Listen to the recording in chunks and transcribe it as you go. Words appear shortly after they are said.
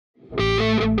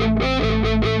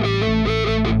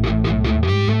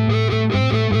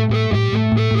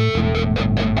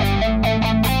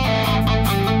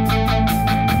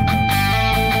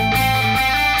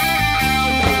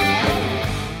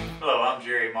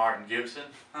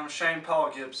I'm Shane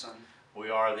Paul Gibson. We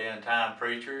are the End Time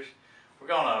Preachers. We're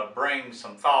going to bring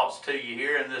some thoughts to you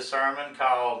here in this sermon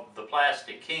called The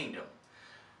Plastic Kingdom.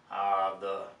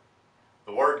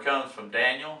 The word comes from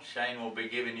Daniel. Shane will be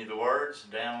giving you the words.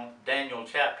 Daniel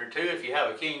chapter 2. If you have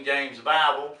a King James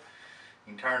Bible,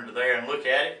 you can turn to there and look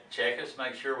at it. Check us,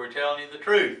 make sure we're telling you the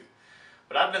truth.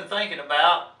 But I've been thinking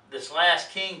about this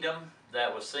last kingdom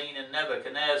that was seen in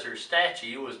Nebuchadnezzar's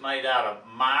statue was made out of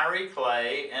miry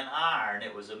clay and iron.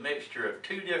 It was a mixture of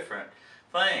two different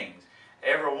things.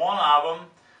 Every one of them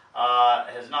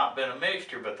has not been a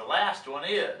mixture, but the last one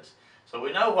is. So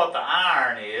we know what the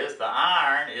iron is. The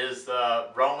iron is the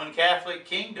Roman Catholic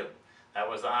kingdom. That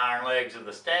was the iron legs of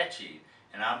the statue.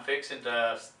 And I'm fixing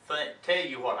to tell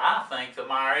you what I think the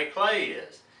miry clay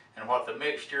is, and what the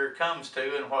mixture comes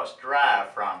to, and what's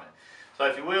derived from it. So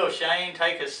if you will, Shane,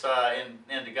 take us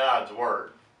into God's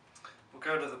Word. We'll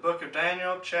go to the book of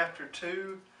Daniel, chapter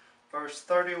 2, verse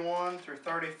 31 through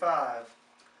 35.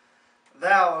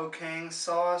 Thou, O king,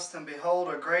 sawest, and behold,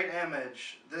 a great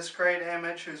image. This great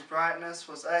image, whose brightness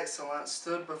was excellent,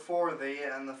 stood before thee,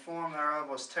 and the form thereof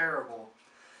was terrible.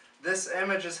 This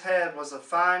image's head was of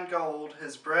fine gold,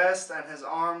 his breast and his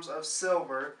arms of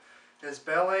silver, his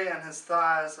belly and his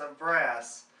thighs of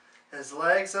brass, his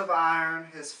legs of iron,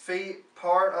 his feet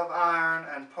part of iron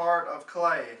and part of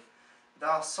clay.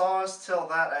 Thou sawest till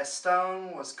that a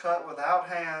stone was cut without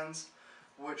hands,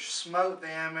 which smote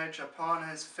the image upon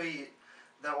his feet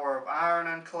that were of iron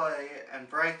and clay, and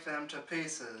brake them to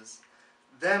pieces.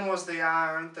 Then was the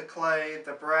iron, the clay,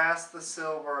 the brass, the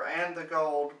silver, and the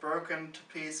gold broken to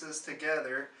pieces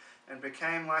together, and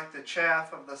became like the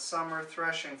chaff of the summer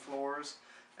threshing floors,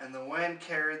 and the wind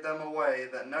carried them away,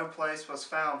 that no place was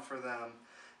found for them.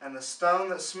 And the stone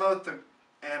that smote the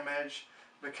image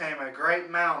became a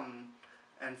great mountain,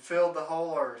 and filled the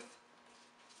whole earth.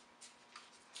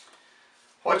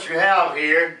 What you have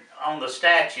here on the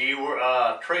statue,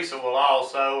 Teresa will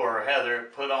also, or Heather,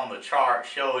 put on the chart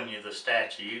showing you the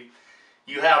statue.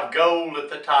 You have gold at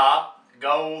the top.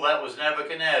 Gold, that was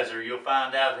Nebuchadnezzar. You'll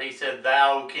find out he said,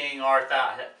 Thou, O king, art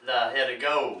thou the head of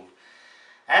gold.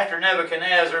 After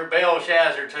Nebuchadnezzar,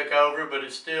 Belshazzar took over, but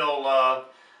it's still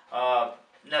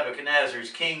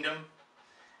Nebuchadnezzar's kingdom.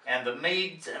 And the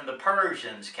Medes and the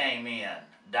Persians came in.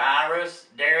 Darius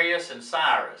and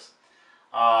Cyrus.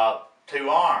 Two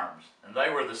arms, and they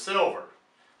were the silver.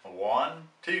 1,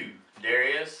 2,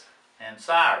 Darius and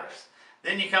Cyrus.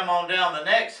 Then you come on down, the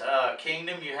next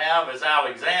kingdom you have is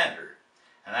Alexander,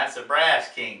 and that's the brass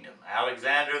kingdom.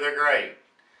 Alexander the Great.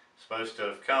 Supposed to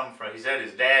have come from, he said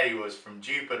his daddy was from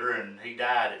Jupiter, and he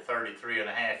died at 33 and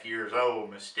a half years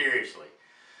old mysteriously.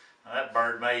 Now, that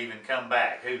bird may even come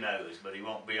back, who knows, but he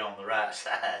won't be on the right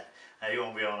side. He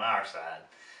won't be on our side.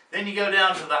 Then you go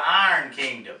down to the Iron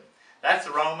Kingdom. That's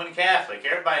the Roman Catholic.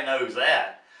 Everybody knows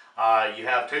that. You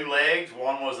have two legs.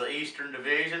 One was the Eastern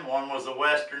Division. One was the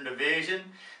Western Division.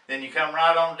 Then you come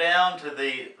right on down to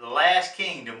the last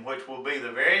kingdom, which will be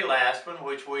the very last one,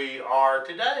 which we are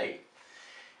today.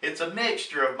 It's a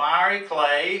mixture of miry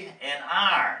clay and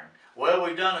iron. Well,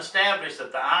 we've done established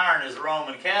that the iron is the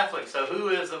Roman Catholic, so who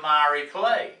is the miry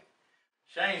clay?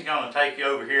 Shane's going to take you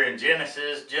over here in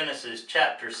Genesis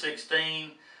chapter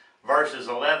 16, verses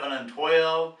 11 and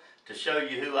 12. To show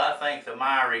you who I think the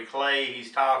miry clay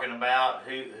he's talking about,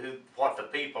 what the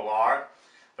people are.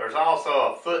 There's also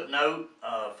a footnote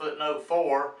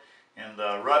 4 in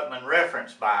the Ruckman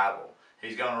Reference Bible.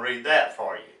 He's going to read that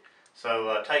for you.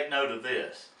 So take note of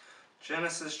this.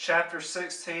 Genesis chapter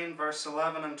 16, verse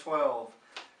 11 and 12.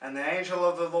 And the angel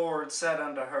of the Lord said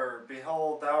unto her,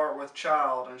 Behold, thou art with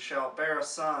child, and shalt bear a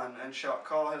son, and shalt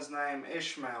call his name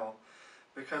Ishmael,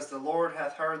 because the Lord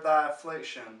hath heard thy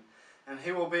affliction. And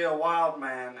he will be a wild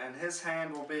man, and his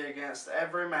hand will be against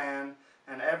every man,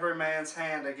 and every man's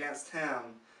hand against him.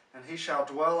 And he shall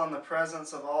dwell in the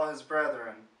presence of all his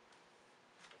brethren.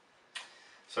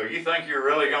 So you think you're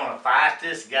really going to fight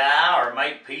this guy or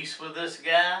make peace with this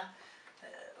guy?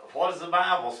 What does the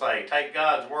Bible say? Take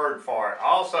God's word for it.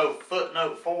 Also,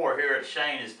 footnote 4 here at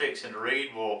Shane is fixing to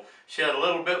read will shed a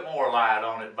little bit more light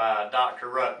on it by Dr.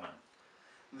 Ruckman.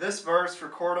 This verse,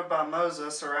 recorded by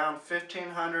Moses around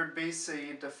 1500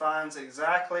 BC, defines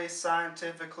exactly,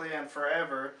 scientifically, and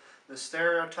forever the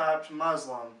stereotyped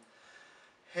Muslim.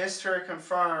 History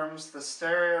confirms the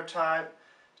stereotype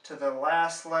to the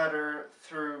last letter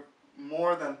through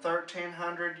more than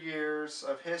 1300 years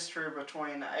of history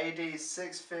between AD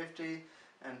 650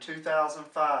 and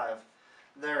 2005.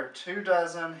 There are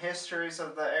 24 histories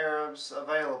of the Arabs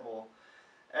available.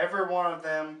 Every one of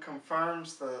them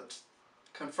confirms the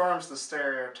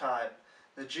stereotype.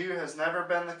 The Jew has never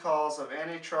been the cause of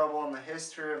any trouble in the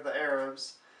history of the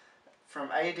Arabs from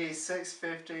AD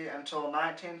 650 until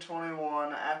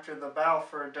 1921, after the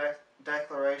Balfour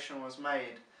Declaration was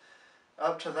made.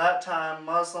 Up to that time,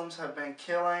 Muslims have been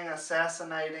killing,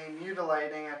 assassinating,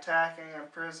 mutilating, attacking,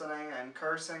 imprisoning, and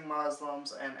cursing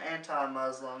Muslims and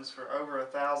anti-Muslims for over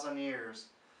 1,000 years.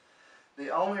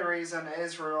 The only reason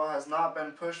Israel has not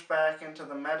been pushed back into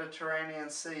the Mediterranean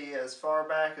Sea as far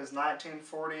back as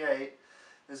 1948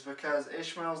 is because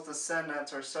Ishmael's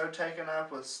descendants are so taken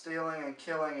up with stealing and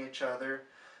killing each other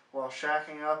while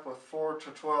shacking up with 4 to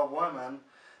 12 women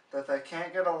that they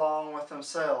can't get along with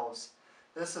themselves.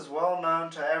 This is well known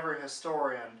to every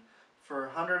historian. For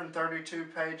 132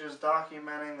 pages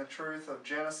documenting the truth of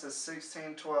Genesis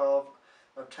 16:12,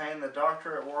 obtained the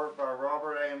doctorate work by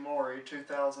Robert A. Morey,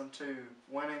 2002,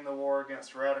 Winning the War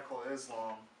Against Radical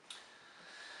Islam.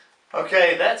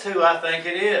 Okay, that's who I think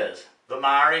it is, the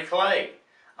miry clay.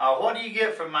 What do you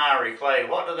get from miry clay?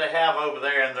 What do they have over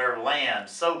there in their land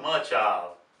so much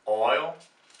of? Oil.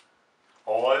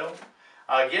 Oil.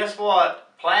 Guess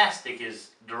what plastic is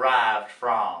derived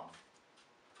from?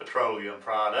 Petroleum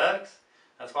products.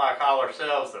 That's why I call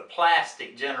ourselves the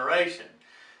plastic generation.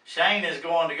 Shane is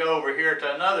going to go over here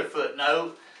to another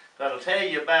footnote that'll tell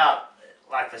you about,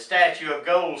 like the statue of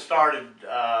gold started,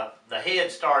 the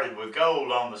head started with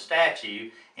gold on the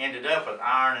statue, ended up with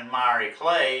iron and miry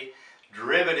clay.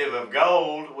 Derivative of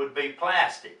gold would be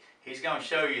plastic. He's going to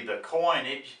show you the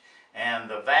coinage and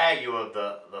the value of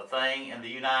the thing in the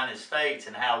United States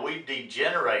and how we've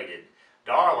degenerated.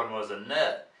 Darwin was a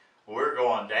nut. We're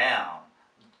going down.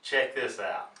 Check this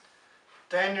out.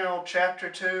 Daniel chapter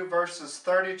 2 verses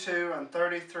 32 and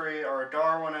 33 are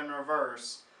Darwin in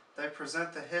reverse. They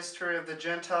present the history of the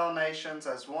Gentile nations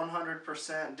as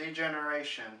 100%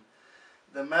 degeneration.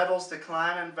 The metals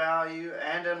decline in value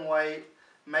and in weight,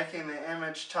 making the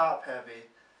image top-heavy.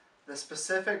 The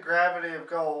specific gravity of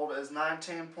gold is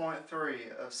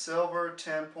 19.3, of silver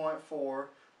 10.4,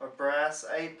 of brass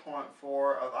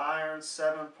 8.4, of iron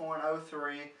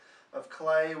 7.03, of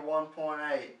clay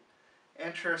 1.8.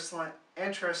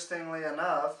 Interestingly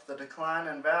enough, the decline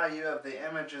in value of the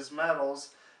image's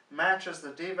metals matches the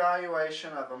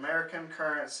devaluation of American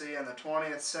currency in the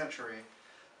 20th century.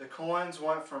 The coins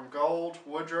went from gold,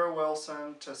 Woodrow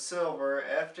Wilson, to silver,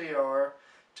 FDR,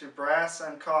 to brass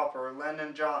and copper,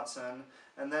 Lyndon Johnson,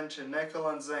 and then to nickel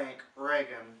and zinc,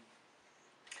 Reagan.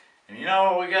 And you know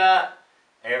what we got?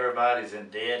 Everybody's in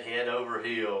dead head over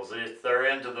heels. They're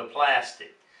into the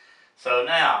plastic. So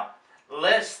now,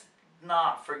 let's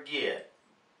not forget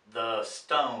the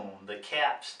stone, the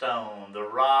capstone, the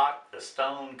rock, the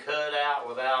stone cut out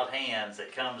without hands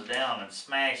that comes down and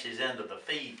smashes into the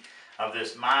feet of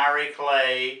this miry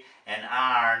clay and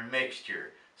iron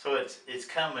mixture. So it's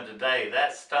coming today.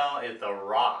 That stone is the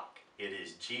rock. It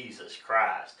is Jesus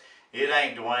Christ. It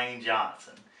ain't Dwayne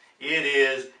Johnson. It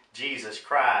is Jesus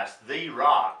Christ, the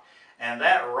rock. And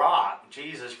that rock,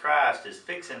 Jesus Christ, is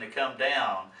fixing to come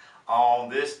down on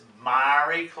this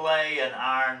miry clay and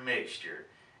iron mixture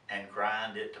and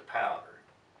grind it to powder.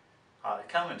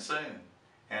 Coming soon.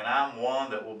 And I'm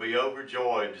one that will be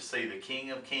overjoyed to see the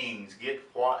King of Kings get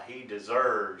what he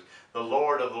deserves, the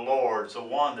Lord of the Lords, the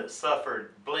one that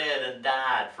suffered, bled, and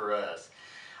died for us.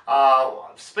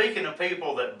 Speaking of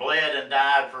people that bled and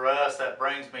died for us, that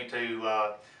brings me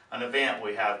to an event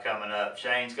we have coming up.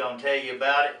 Shane's going to tell you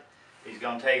about it. He's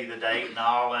going to tell you the date and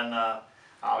all, and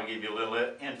I'll give you a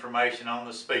little information on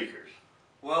the speakers.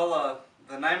 Well,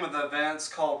 the name of the event's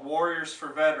called Warriors for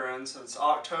Veterans. It's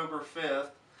October 5th.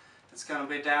 It's going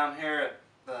to be down here at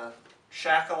the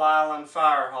Shackle Island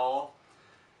Fire Hall,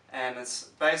 and it's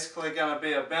basically going to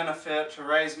be a benefit to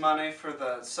raise money for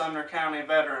the Sumner County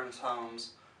Veterans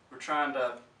Homes. We're trying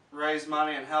to raise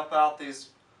money and help out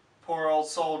these poor old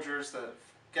soldiers that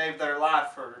gave their life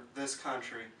for this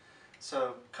country.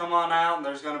 So come on out, and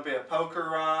there's going to be a poker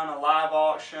run, a live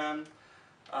auction,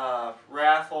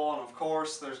 raffle, and of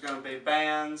course there's going to be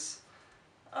bands.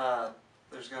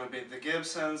 There's going to be the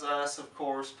Gibsons, us of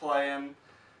course, playing,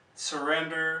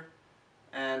 Surrender,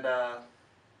 and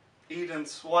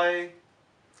Eden's Way.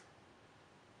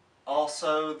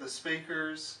 Also the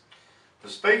speakers. The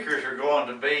speakers are going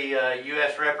to be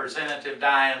U.S. Representative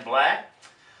Diane Black,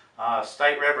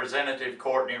 State Representative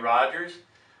Courtney Rogers.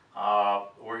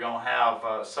 We're going to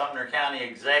have Sumner County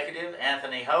Executive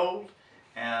Anthony Holt,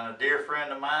 and a dear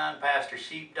friend of mine, Pastor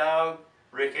Sheepdog,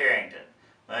 Rick Arrington.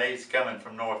 He's coming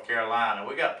from North Carolina.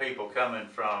 We got people coming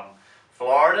from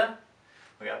Florida.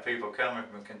 We got people coming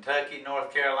from Kentucky,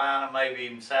 North Carolina, maybe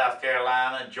even South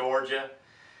Carolina, Georgia,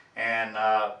 and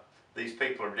these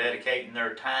people are dedicating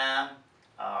their time.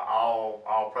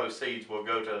 All proceeds will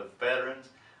go to veterans.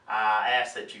 I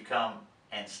ask that you come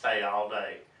and stay all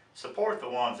day. Support the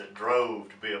ones that drove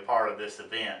to be a part of this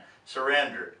event.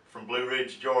 Surrender from Blue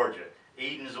Ridge, Georgia.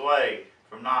 Eden's Way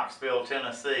from Knoxville,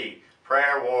 Tennessee.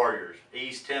 Prayer Warriors,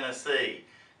 East Tennessee.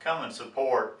 Come and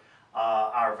support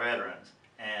our veterans,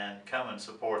 and come and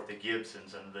support the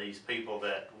Gibsons and these people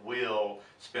that will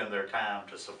spend their time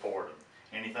to support them.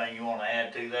 Anything you want to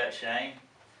add to that, Shane?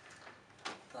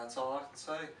 That's all I can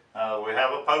say. We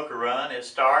have a poker run. It'll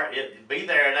be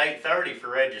there at 8:30 for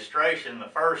registration. The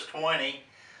first 20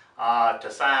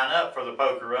 to sign up for the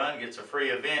poker run gets a free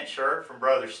event shirt from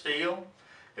Brother Steele.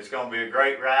 It's going to be a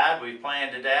great ride. We've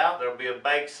planned it out. There'll be a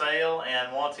bake sale,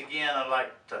 and once again, I'd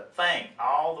like to thank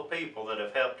all the people that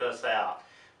have helped us out.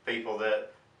 People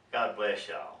that, God bless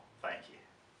y'all. Thank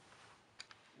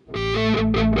you.